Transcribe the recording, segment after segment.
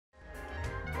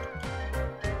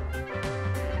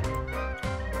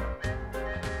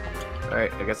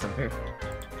Alright, I guess I'm here.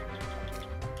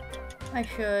 I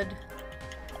should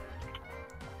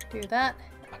do that.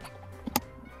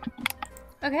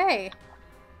 Okay.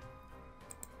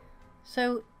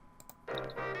 So,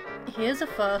 here's a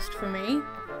first for me.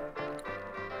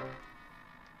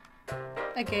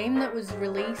 A game that was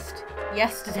released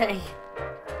yesterday.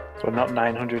 So not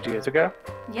 900 years ago?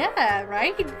 Yeah,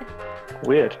 right?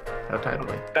 Weird. How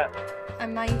timely. Bet. I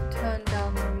might turn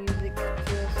down the music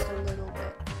just a little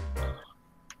bit.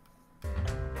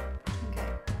 Okay.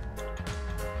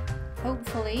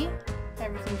 Hopefully,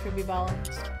 everything should be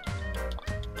balanced.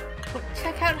 But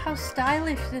check out how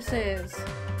stylish this is!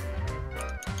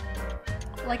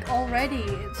 Like, already,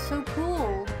 it's so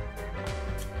cool!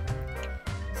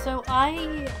 So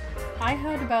I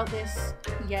heard about this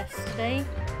yesterday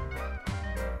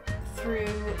through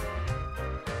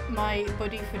my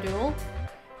buddy Fadul,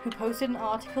 who posted an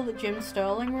article that Jim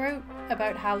Sterling wrote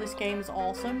about how this game is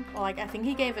awesome. Like, I think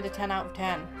he gave it a 10 out of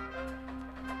 10.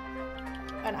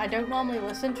 And I don't normally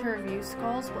listen to review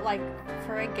scores, but like,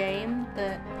 for a game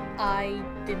that I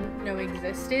didn't know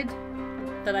existed,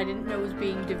 that I didn't know was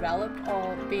being developed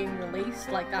or being released,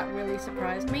 like, that really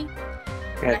surprised me.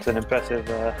 Yeah, it's an impressive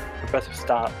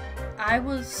start. I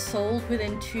was sold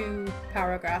within 2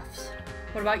 paragraphs.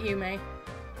 What about you, May?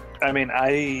 I mean,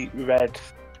 I read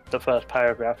the first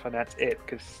paragraph and that's it,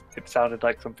 because it sounded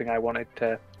like something I wanted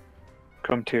to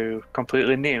come to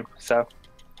completely new, so...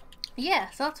 Yeah,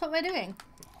 so that's what we're doing.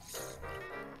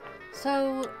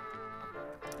 So,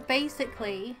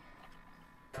 basically,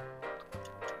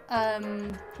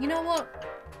 you know what?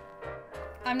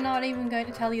 I'm not even going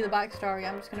to tell you the backstory,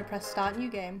 I'm just going to press start new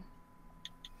game.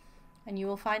 And you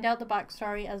will find out the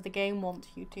backstory as the game wants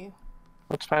you to.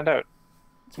 Let's find out.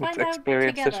 Let's Let's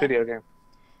experience this video game.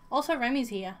 Also, Remy's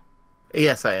here.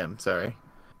 Yes, I am. Sorry.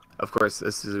 Of course,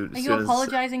 as soon Are you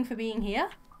apologizing for being here?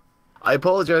 I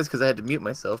apologize because I had to mute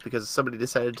myself because somebody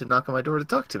decided to knock on my door to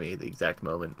talk to me the exact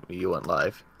moment you went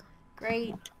live.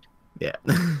 Great. Yeah.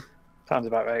 Sounds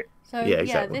about right. So Yeah,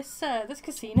 exactly. this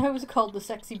casino is called the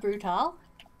Sexy Brutale,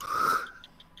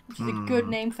 which is a good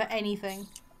name for anything.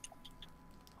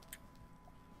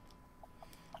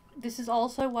 This is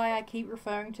also why I keep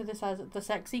referring to this as the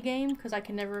sexy game, because I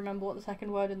can never remember what the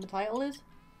second word in the title is.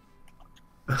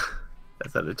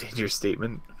 That's not a dangerous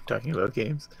statement, talking about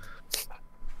games.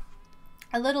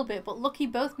 A little bit, but lucky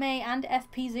both May and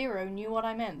FP0 knew what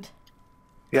I meant.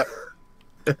 Yep.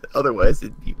 Otherwise,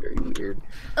 it'd be very weird.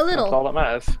 A little. That's all that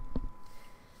matters.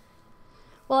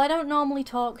 Well, I don't normally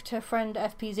talk to friend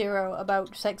FP0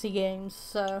 about sexy games,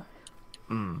 so...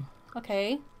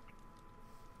 Okay.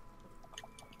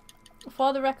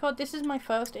 For the record, this is my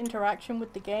first interaction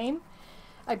with the game.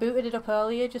 I booted it up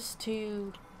earlier just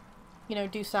to, you know,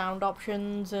 do sound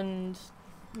options and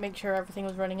make sure everything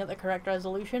was running at the correct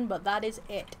resolution, but that is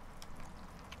it.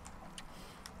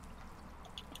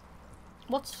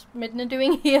 What's Midna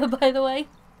doing here, by the way?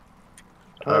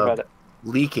 Don't worry about it.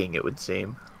 Leaking, it would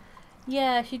seem.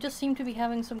 Yeah, she just seemed to be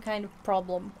having some kind of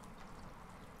problem.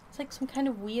 It's like some kind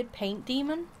of weird paint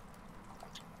demon.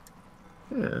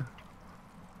 Yeah.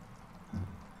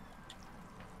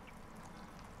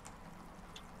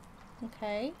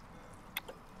 Okay.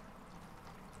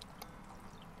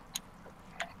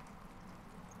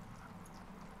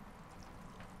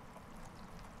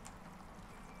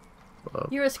 Well,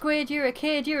 You're a squid, you're a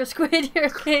kid, you're a squid, you're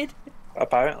a kid.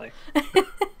 Apparently.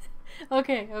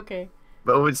 Okay, okay.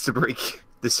 moments to break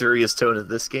the serious tone of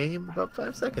this game. About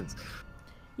 5 seconds.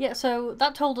 Yeah, so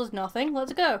that told us nothing.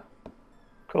 Let's go.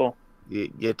 Cool.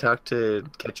 You talked to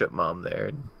Ketchup Mom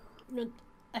there.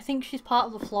 I think she's part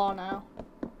of the floor now.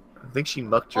 I think she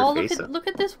mucked your Oh, face look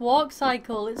at this walk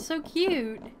cycle. It's so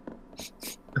cute.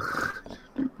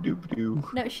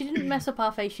 No, she didn't mess up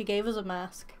our face. She gave us a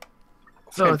mask.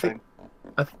 No, Same I thing.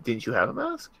 think. Didn't you have a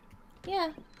mask?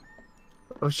 Yeah.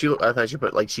 Oh, I thought she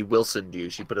put she Wilsoned you.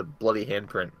 She put a bloody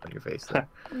handprint on your face. There.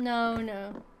 No,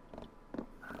 no.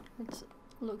 Let's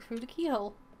look through the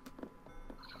keyhole.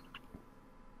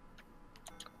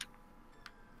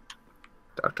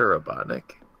 Dr. Robotnik.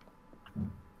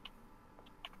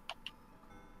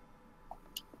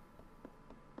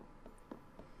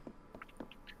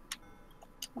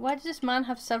 Why does this man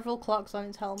have several clocks on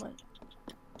his helmet?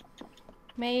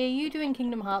 May, are you doing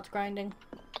Kingdom Hearts grinding?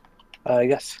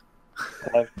 Yes.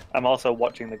 I'm also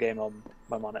watching the game on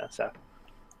my monitor, so...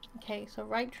 Okay, so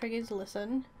right triggers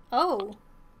listen. Oh!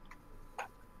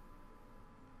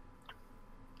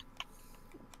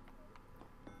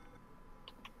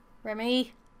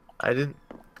 Remy? I didn't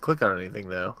click on anything,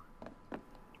 though.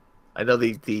 I know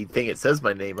the thing it says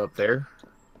my name up there.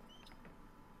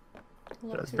 I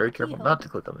was very careful not to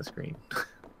click on the screen.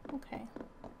 Okay.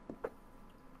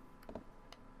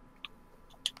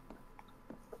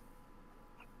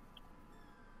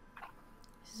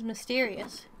 is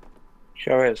mysterious.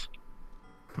 Sure is.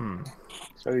 Hmm.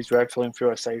 So he's rifling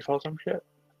through a safe or some shit?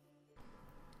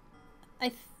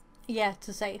 Yeah, it's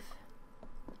a safe.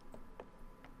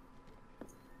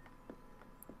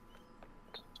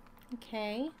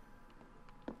 Okay.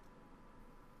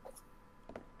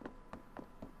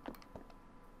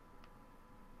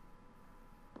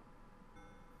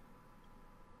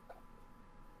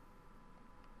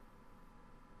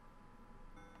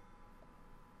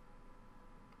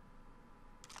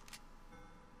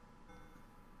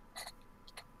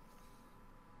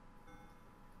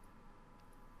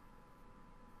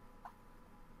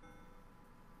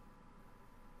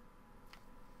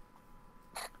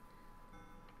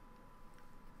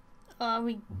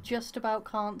 We just about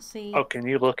can't see. Oh, can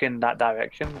you look in that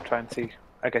direction? Try and see.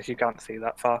 I guess you can't see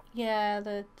that far. Yeah,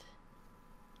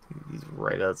 He's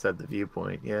right outside the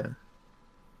viewpoint, yeah.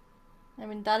 I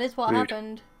mean, that is what Rude.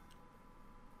 happened.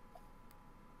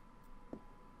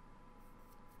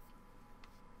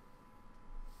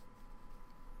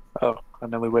 Oh,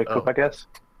 and then we wake up, I guess.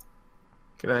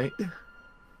 Good night.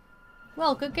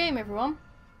 Well, good game, everyone.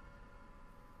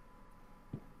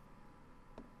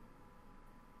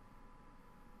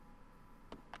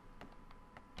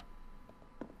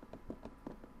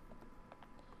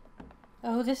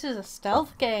 Oh, this is a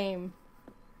stealth game.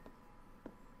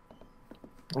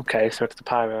 Okay, so it's the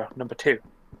pyro number 2.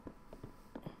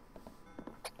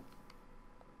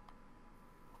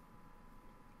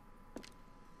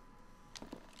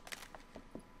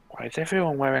 Why is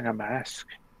everyone wearing a mask?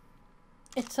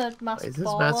 It's a Why is masked this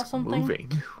ball or mask something.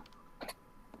 moving?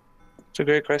 It's a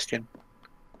great question.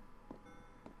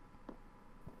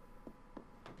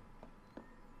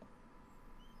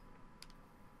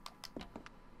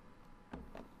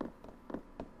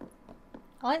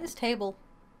 I like this table.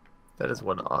 That is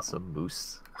one awesome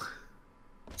moose.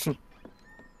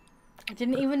 I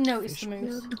didn't even notice the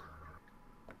moose. Fishman?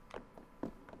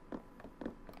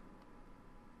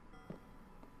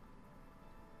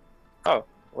 Oh,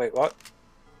 wait, what?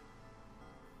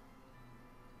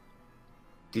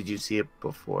 Did you see it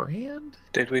beforehand?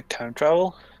 Did we time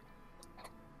travel?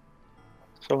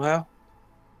 Somehow?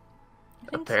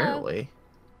 I think Apparently. so.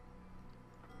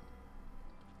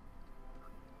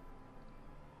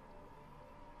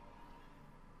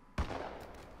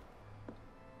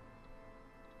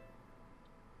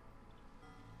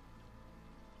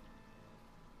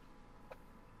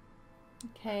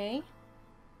 Okay.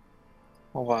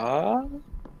 What?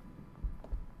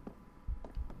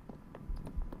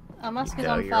 Our mask is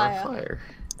Now on you're fire. on fire.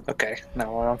 Okay,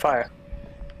 now we're on fire.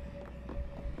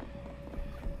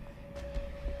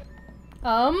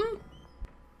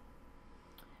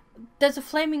 There's a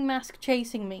flaming mask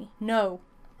chasing me. No.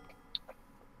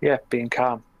 Yeah, being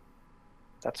calm.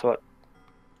 That's what's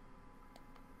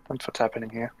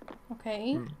happening here.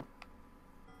 Okay. Hmm.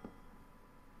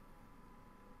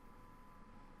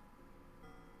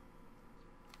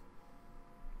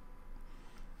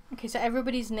 Okay, so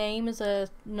everybody's name is a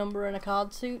number in a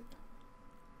card suit.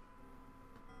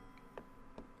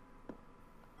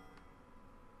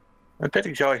 I'm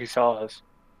pretty sure he saw us.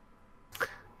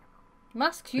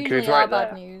 Masks think he was usually are right bad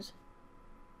there. news.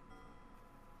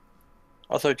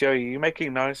 Also, Joey, are you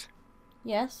making noise?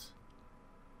 Yes.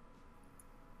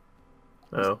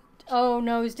 Oh, Oh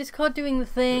no, is Discord doing the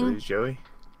did we thing? lose Joey?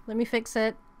 Let me fix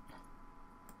it.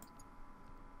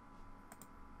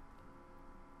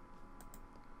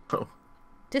 Oh,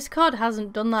 Discord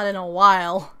hasn't done that in a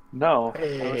while. No, I was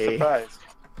Hey. surprised.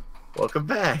 welcome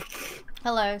back.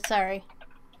 Hello, sorry.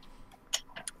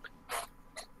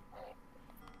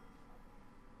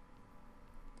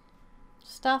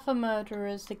 Staff are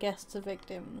murderers, the guests are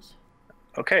victims.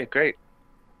 Okay, great.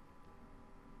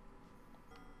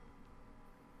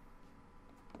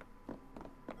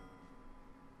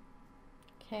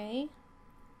 Okay.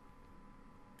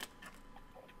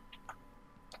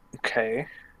 Okay.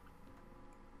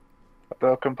 A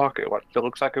broken pocket. What? It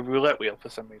looks like a roulette wheel for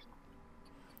some reason.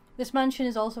 This mansion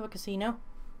is also a casino.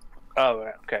 Oh,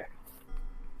 right, okay.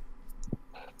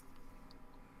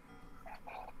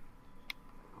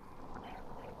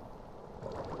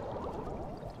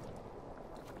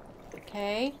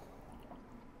 Okay.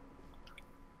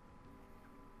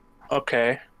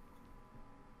 Okay.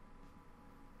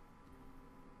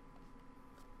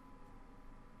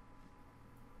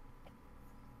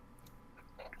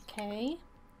 Okay.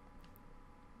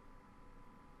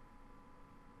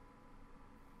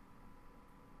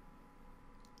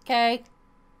 Okay.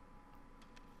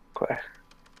 Okay.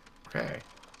 Okay.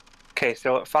 Okay,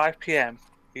 so at 5 p.m.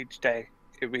 each day,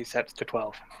 it resets to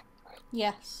 12.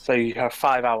 Yes. So you have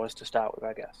 5 hours to start with,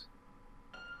 I guess.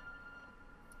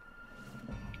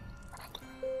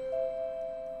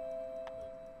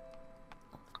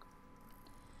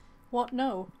 What?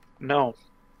 No. No.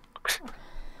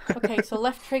 Okay, so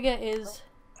left trigger is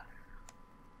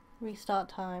restart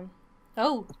time.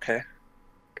 Oh, Okay.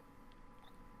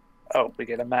 Oh, we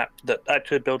get a map that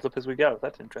actually builds up as we go.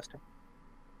 That's interesting.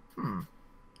 Hmm.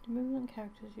 movement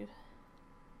characters use.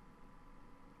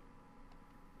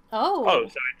 Oh, Oh,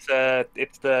 so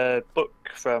it's the book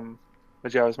from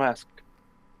Majora's Mask.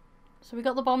 so we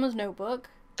got the bomber's notebook.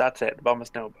 That's it, the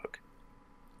Bomber's Notebook.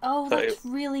 Oh, So that's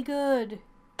really good.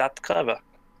 that's clever.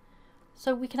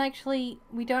 So we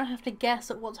don't have to guess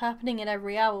at what's happening in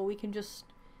every hour. We can just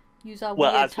use our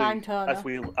Well, weird as time we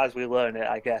turner. as we learn it,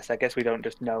 I guess. I guess we don't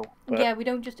just know. But Yeah, we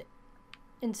don't just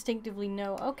instinctively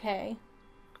know. Okay.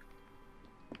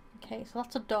 Okay, so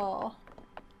that's a door.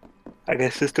 I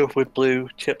guess the stuff with blue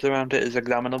chips around it is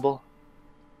examinable.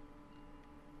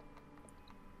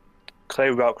 Clay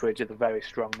Rock Ridge is a very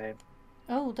strong name.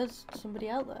 Oh, there's somebody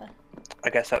out there. I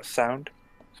guess that's sound,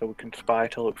 so we can spy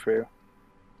to look through.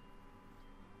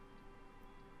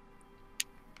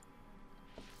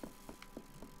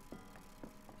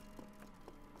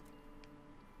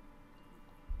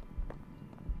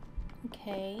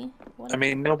 Okay. What I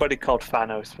mean, nobody called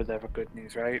Thanos was ever good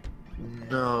news, right?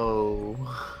 No.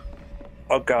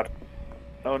 Oh god.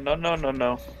 Oh no no no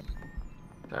no.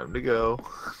 Time to go.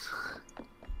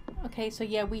 Okay, so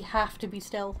yeah, we have to be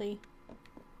stealthy.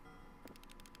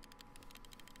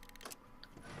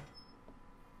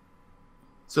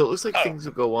 So it looks like Oh. things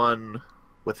will go on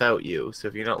without you. So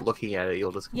if you're not looking at it,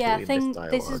 you'll just Yeah, completely miss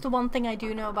this is dialogue. the one thing I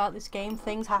do know about this game.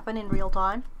 Things happen in real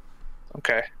time.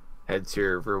 Okay. Hence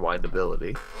your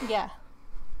rewindability. Yeah.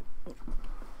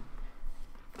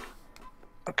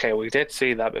 Okay, we did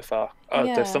see that before. Oh,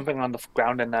 Yeah. there's something on the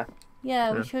ground in there.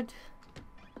 Yeah, we Yeah. should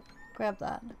grab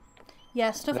that.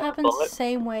 Yeah, stuff That happens the bullet?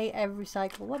 same way every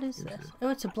cycle. What is Yes, this? it Oh,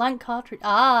 it's a blank cartridge.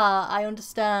 Ah, I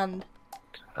understand.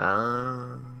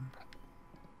 Ah.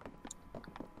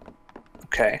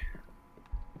 Okay.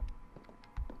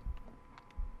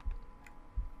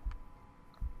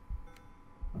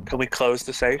 Can we close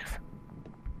the safe?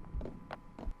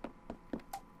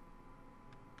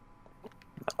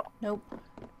 Nope.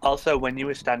 Also, when you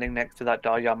were standing next to that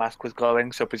door, your mask was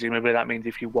glowing, so presumably that means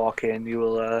if you walk in,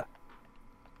 you'll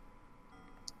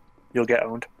get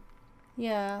owned.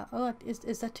 Yeah. Oh, is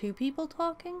there two people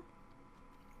talking?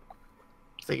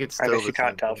 I think it's I still guess you the same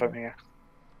can't tell thing. from here.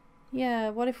 Yeah,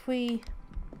 what if we...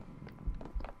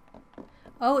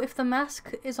 Oh, if the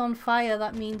mask is on fire,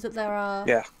 that means that there are...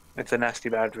 Yeah, it's a nasty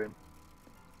bad room.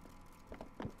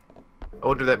 I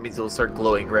wonder if that means it'll start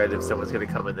glowing red if someone's gonna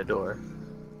come in the door.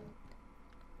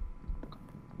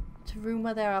 It's a room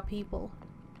where there are people.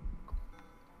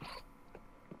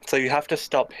 So you have to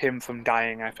stop him from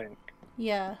dying, I think.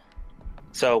 Yeah.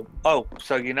 So,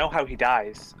 so you know how he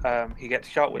dies? He gets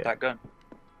shot with Yeah. that gun.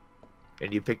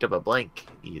 And you picked up a blank.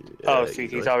 Oh, see, easily.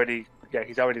 he's already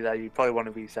there. You probably want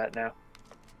to reset now.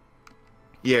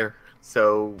 Yeah.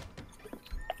 So.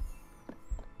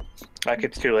 Like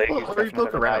it's too late. Well, He's hurry, definitely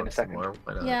poke gonna die in around a some second. more.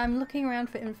 Why not? Yeah, I'm looking around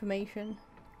for information.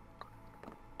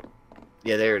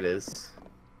 Yeah, there it is.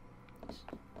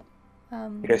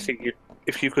 Yeah, see,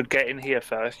 if you could get in here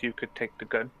first, you could take the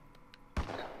gun.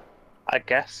 I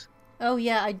guess. Oh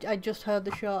yeah, I just heard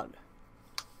the shot.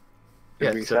 Yeah,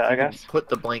 so Reset, if I you can guess. put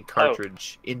the blank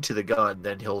cartridge into the gun,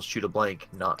 then he'll shoot a blank,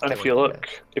 not. And killing you.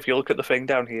 if you look at the thing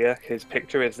down here, his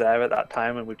picture is there at that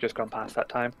time, and we've just gone past that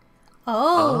time.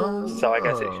 Oh. So I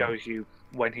guess it Oh. shows you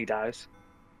when he dies.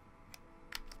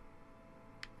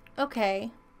 Okay.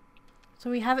 So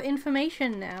we have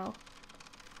information now.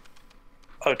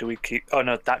 Oh, do we keep? Oh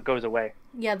no, that goes away.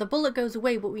 Yeah, the bullet goes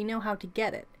away, but we know how to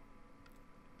get it.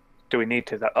 Do we need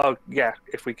to? That? Oh yeah,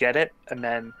 if we get it, and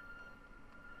then.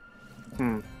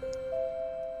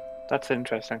 That's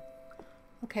interesting.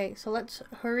 Okay, so let's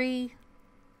hurry.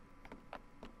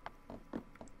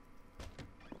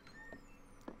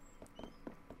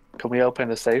 Can we open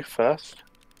the safe first?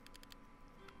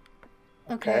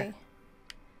 Okay.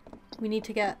 We need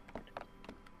to get...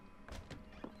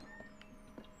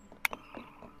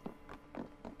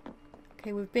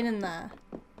 Okay, we've been in there.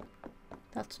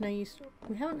 That's no use.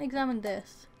 We haven't examined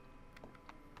this.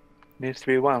 Needs to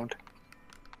be wound.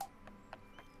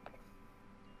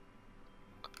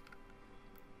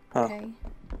 Huh. Okay.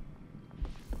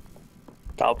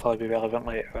 That'll probably be relevant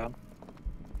later on.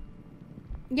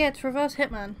 Yeah, it's reverse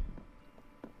hitman.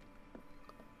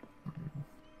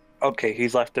 Okay,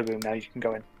 he's left the room now. You can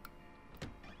go in.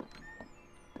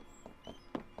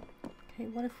 Okay,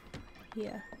 what if...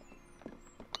 Here.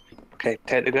 Okay,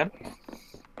 take the gun.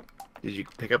 Did you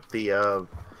pick up the,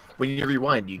 when you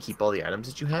rewind, do you keep all the items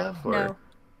that you have? Or... No.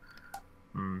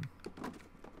 Hmm.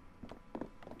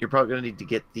 probably gonna need to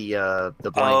get the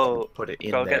blank Oh, and put it in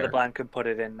go there. get the blank and put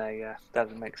it in there. Yeah, that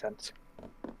would make sense.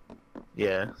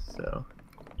 Yeah. So.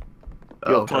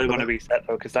 You'll Oh, probably want to no. reset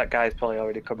though, because that guy's probably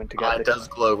already coming to get It this. does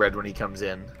glow red when he comes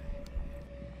in.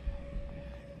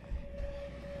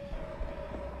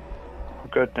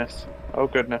 Goodness. Oh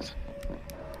goodness.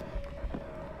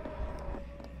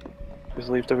 Just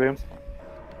leave the room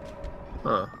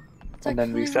Huh. It's and then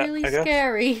actually reset, really I guess.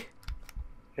 scary.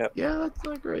 Yep. Yeah, that's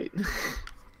not great.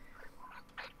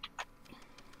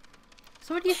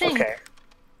 So what do you think? Okay.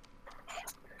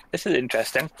 This is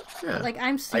interesting. Yeah. Like,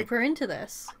 I'm super into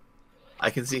this. I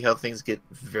can see how things get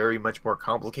very much more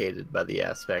complicated by the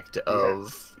aspect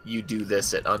of you do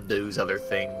this, it undoes other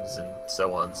things, and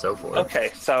so on and so forth. Okay,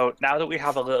 so now that we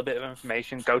have a little bit of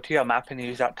information, go to your map and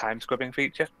use that time scrubbing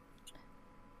feature.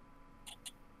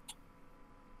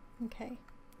 Okay.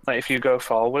 Like if you go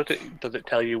forward, does it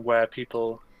tell you where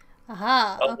people?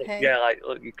 Aha, Oh, okay. yeah, like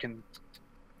look, you can.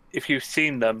 If you've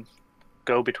seen them,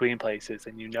 go between places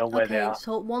and you know where they Okay, are.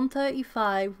 so at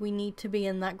 1:35 we need to be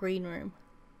in that green room.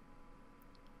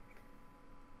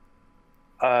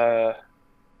 I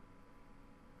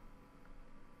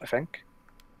think.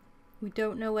 We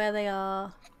don't know where they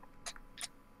are.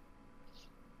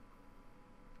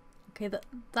 Okay,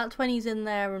 that's when he's in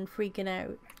there and freaking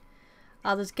out.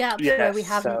 There's gaps where we Yes,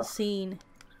 haven't so seen.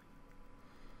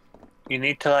 you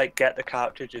need to like get the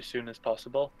cartridge as soon as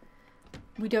possible.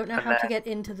 We don't know And how to then- get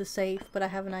into the safe, but I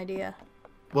have an idea.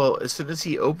 Well, as soon as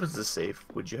he opens the safe,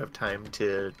 would you have time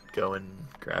to go and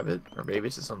grab it? Or maybe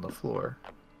it's just on the floor.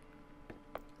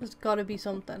 There's gotta be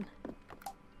something.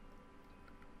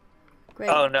 Great.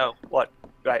 Oh no! What?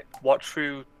 Right. Watch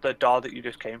through the door that you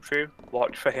just came through.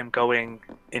 Watch for him going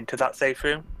into that safe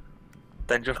room.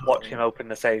 Then just watch him open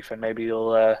the safe, and maybe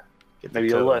you'll Get the maybe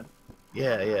you'll toad. learn.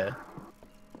 Yeah, yeah.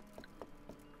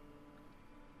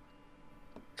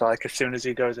 So like as soon as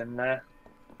he goes in there,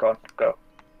 go,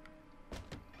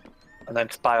 and then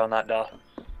spy on that door.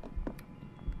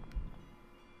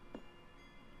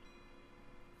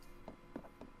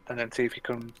 And then see if you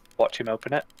can watch him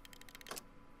open it.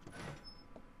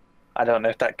 I don't know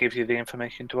if that gives you the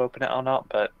information to open it or not,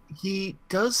 but He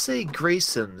does say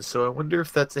Grayson, so I wonder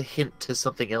if that's a hint to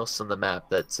something else on the map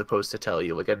that's supposed to tell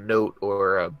you, like a note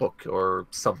or a book or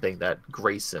something that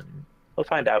Grayson. we'll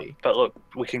find Could out. be. But look,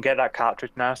 we can get that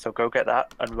cartridge now, so go get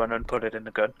that and run and put it in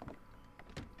the gun.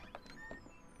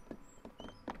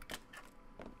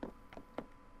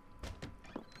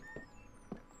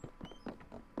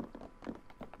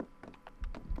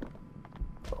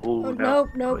 Oh Oh, no!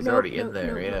 no, he's no, already no, in there,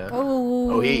 no, no. yeah.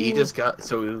 Oh, Oh, he just got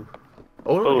so.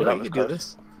 Oh, Oh, yeah, that you was can do close.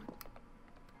 this.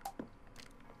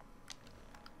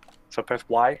 So press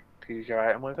Y to use your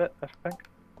item with it, I think.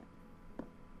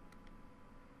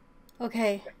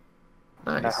 Okay.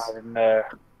 Now Nice. have in the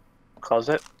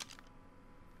closet.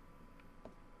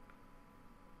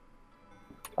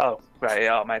 Oh, right,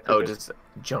 yeah, my Oh, it just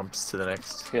jumps to the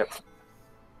next. Yep.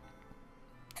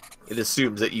 It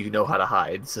assumes that you know how to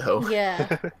hide, so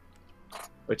Yeah.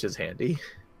 which is handy.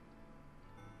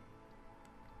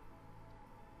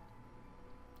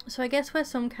 So I guess we're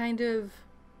some kind of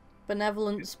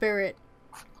benevolent spirit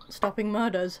stopping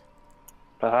murders.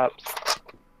 Perhaps.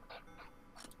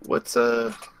 What's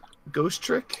a ghost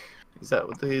trick? Is that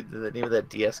what the name of that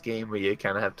DS game where you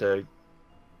kind of have to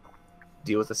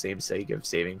deal with the same sake of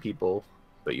saving people,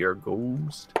 but you're a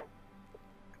ghost?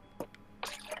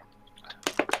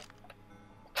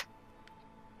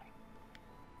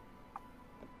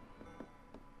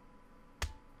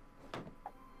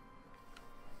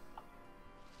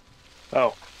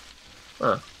 Oh,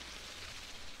 Huh.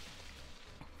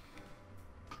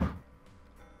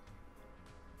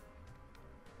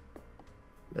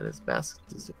 Then it's masked.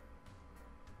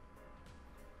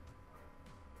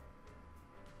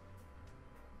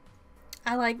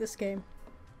 I like this game.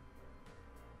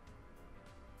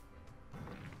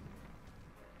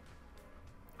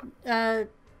 Why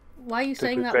are you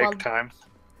saying that break while... time.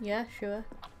 Yeah, sure.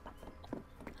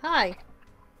 Hi.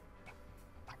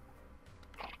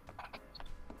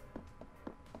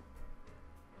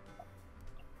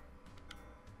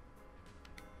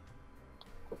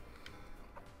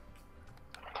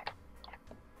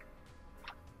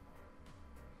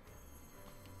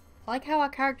 I like how our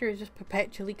character is just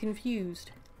perpetually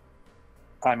confused.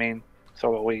 I mean,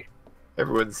 so are we.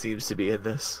 Everyone seems to be in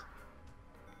this.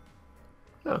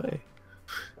 Oh, hey.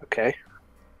 Okay.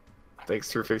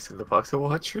 Thanks for fixing the box of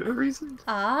watch for no reason.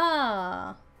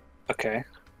 Ah. Okay.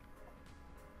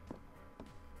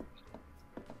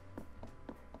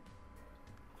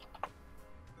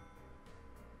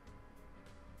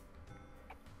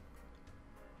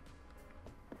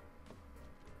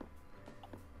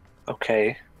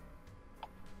 Okay.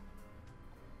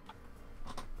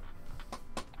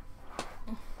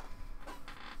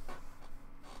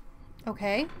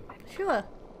 Okay, sure.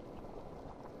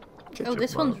 Get Oh, your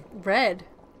this mom. one's red.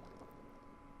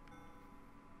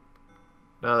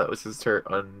 No, that was his turn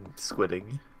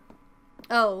unsquidding.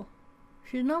 Oh,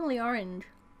 she's normally orange.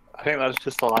 I think that's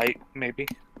just the light, maybe.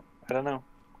 I don't know.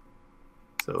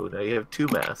 So now you have 2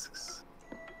 masks.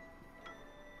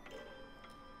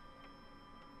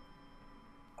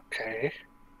 Okay.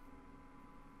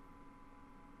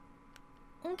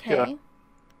 Okay. Sure.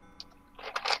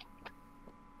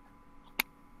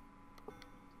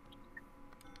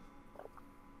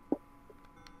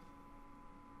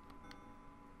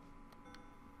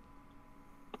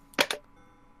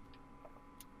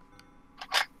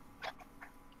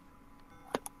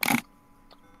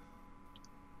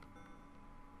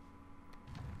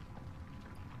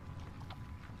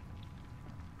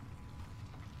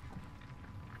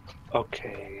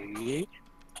 Okay.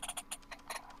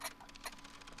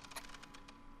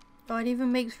 Oh, it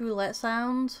even makes roulette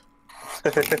sounds.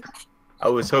 I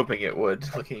was hoping it would,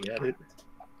 looking at it.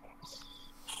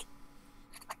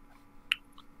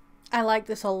 I like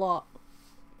this a lot.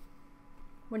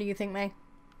 What do you think, May?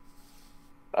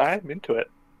 I'm into it.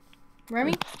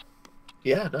 Remy?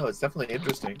 Yeah, no, it's definitely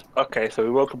interesting. Okay, so we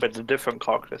woke up at a different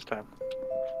clock this time.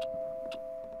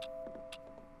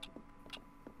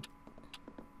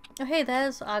 Oh, hey,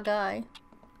 there's our guy.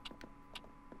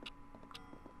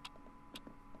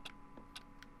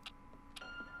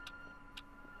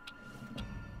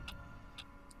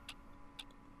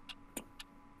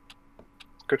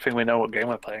 Good thing we know what game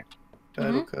we're playing.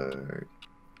 Title card.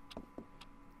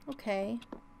 Okay.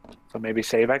 So maybe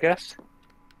save, I guess?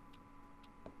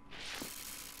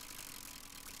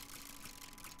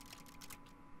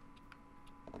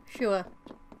 Sure.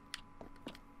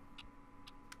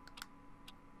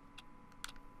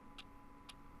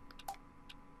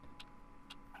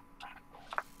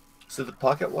 So the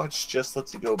pocket watch just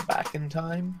lets you go back in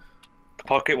time? The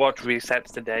pocket watch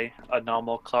resets the day. A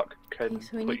normal clock can Okay,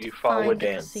 so we put need you to forward find the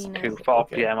dance casino. to 4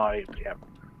 Okay. p.m. or 8 p.m.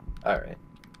 Alright.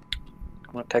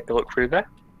 I'm going to take a look through there.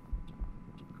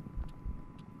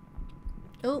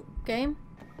 Oh, game.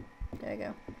 There you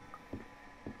go.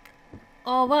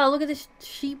 Oh, wow, look at this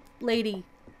sheep lady.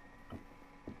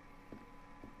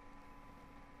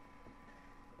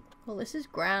 Well, this is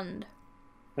grand.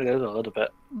 It is a little bit.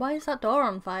 Why is that door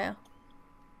on fire?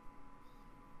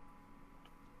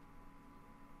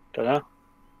 Don't know.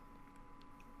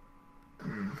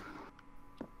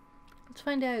 Let's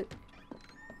find out.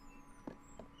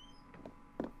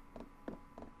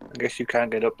 I guess you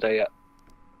can't get up there yet.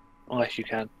 Unless you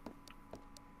can.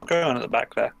 Go on at the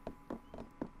back there.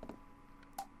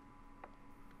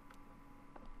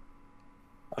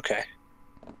 Okay.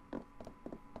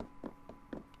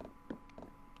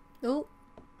 Oh.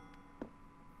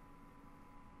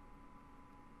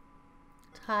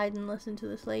 Let's hide and listen to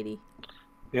this lady.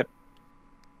 Yep.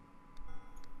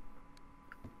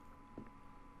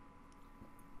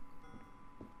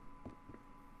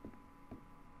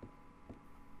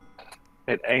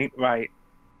 It ain't right.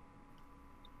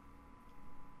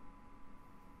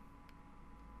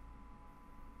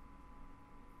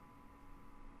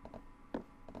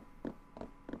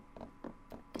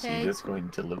 So Okay. you're just going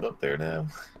to live up there now?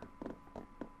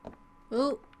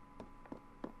 Oh.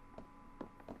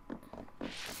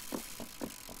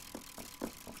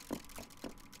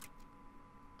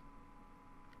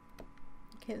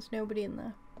 Okay, there's nobody in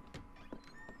there.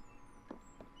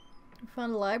 We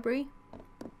found a library.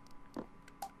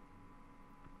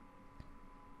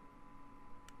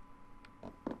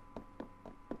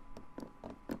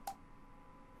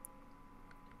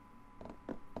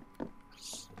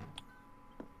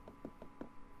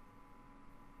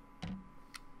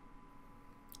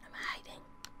 I'm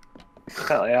hiding.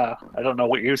 Hell yeah. I don't know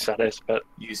what use that is, but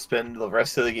You spend the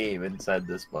rest of the game inside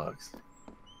this box.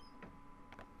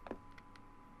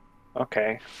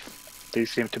 okay.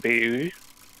 These seem to be...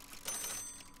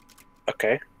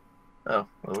 Okay. Oh,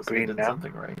 well, looks like I Green did now.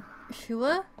 something right.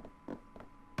 Sure?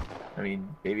 I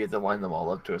mean, maybe you have to line them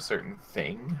all up to a certain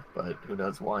thing, but who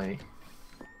knows why.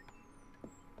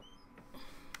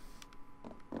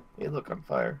 They look on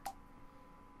fire.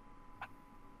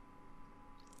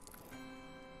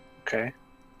 Okay.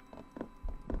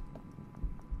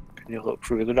 Can you look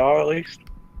through the door at least?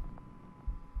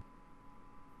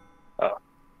 Oh.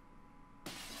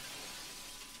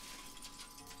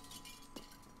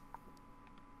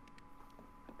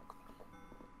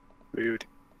 Rude.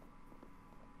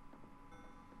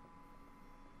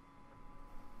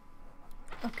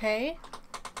 Okay.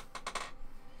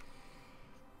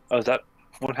 Oh, that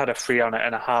one had a 3 on it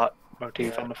and a heart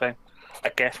motif Yeah. on the thing. I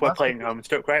guess we're Last playing one-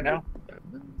 Homestuck right now.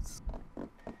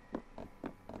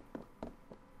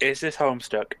 Is this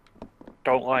Homestuck?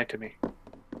 Don't lie to me.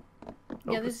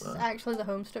 Yeah, Hope this it's is not. actually the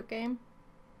Homestuck game.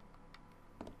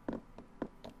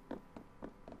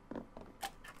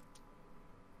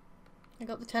 I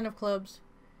got the 10 of clubs.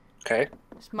 Okay.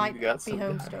 This might You be got some guy.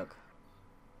 Homestuck.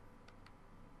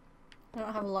 I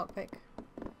don't have a lockpick.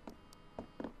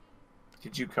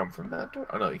 Did you come from that door?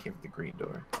 Oh no, you came from the green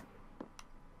door.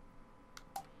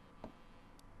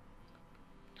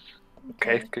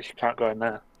 Okay, because you can't go in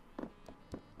there.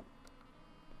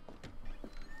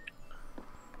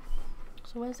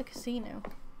 So where's the casino?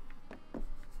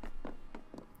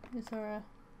 Is there a...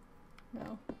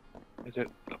 No. Is it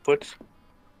upwards?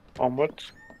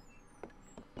 Onwards?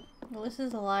 Well, this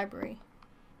is a library.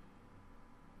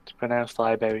 It's pronounced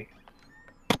library.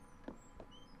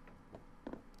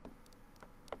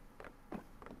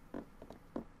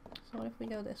 So what if we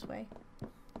go this way?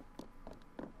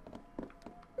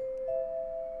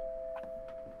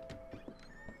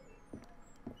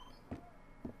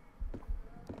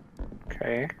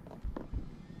 Okay.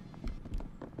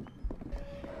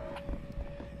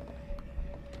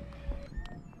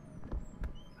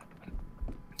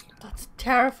 That's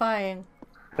terrifying.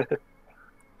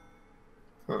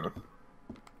 Huh.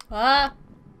 Ah!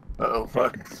 Oh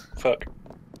fuck. Fuck.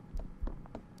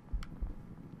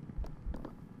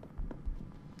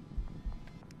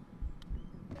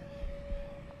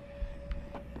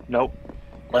 Nope.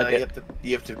 Like it.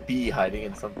 You have to be hiding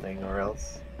in something or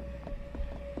else.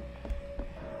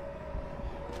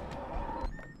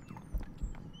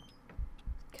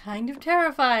 Kind of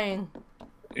terrifying.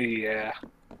 Yeah.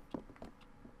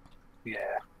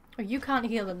 Yeah. Oh, you can't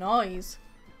hear the noise.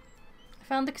 I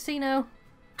found the casino.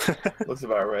 Looks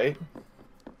about right.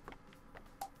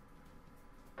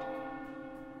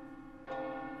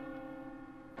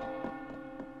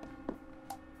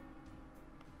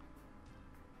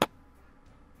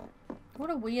 What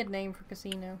a weird name for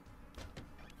casino.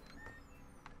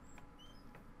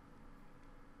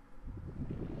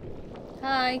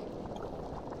 Hi.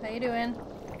 How you doing?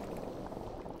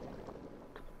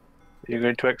 You're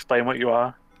going to explain what you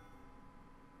are?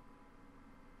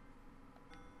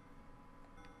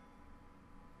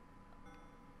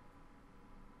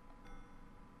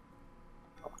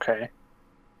 Okay.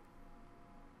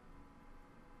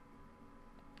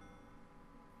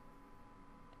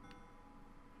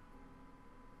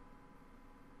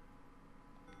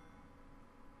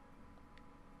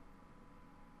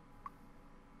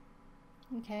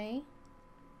 Okay.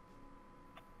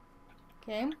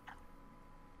 Game.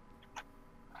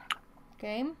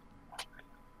 Game.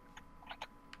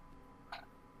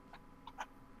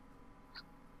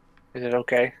 Is it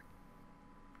okay?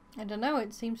 I don't know,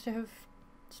 it seems to have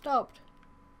stopped.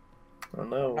 Oh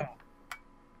no.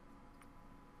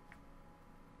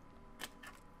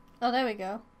 Oh, there we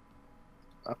go.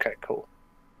 Okay, cool.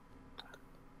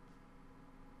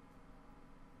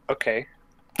 Okay.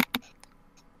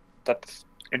 That's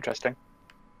interesting.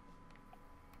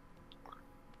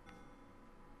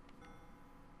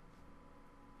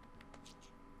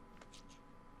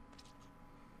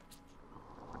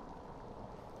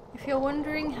 If you're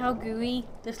wondering how gooey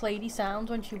this lady sounds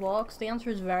when she walks, the answer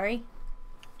is very.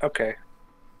 Okay.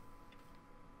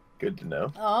 Good to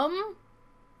know.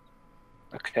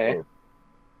 Okay. Oh.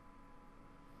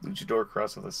 Luchador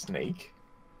cross with a snake.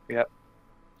 Yep.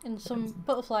 And some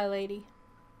butterfly lady.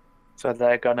 So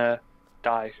they're gonna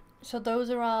die. So those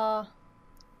are our...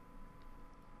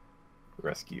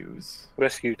 Rescues.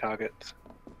 Rescue targets.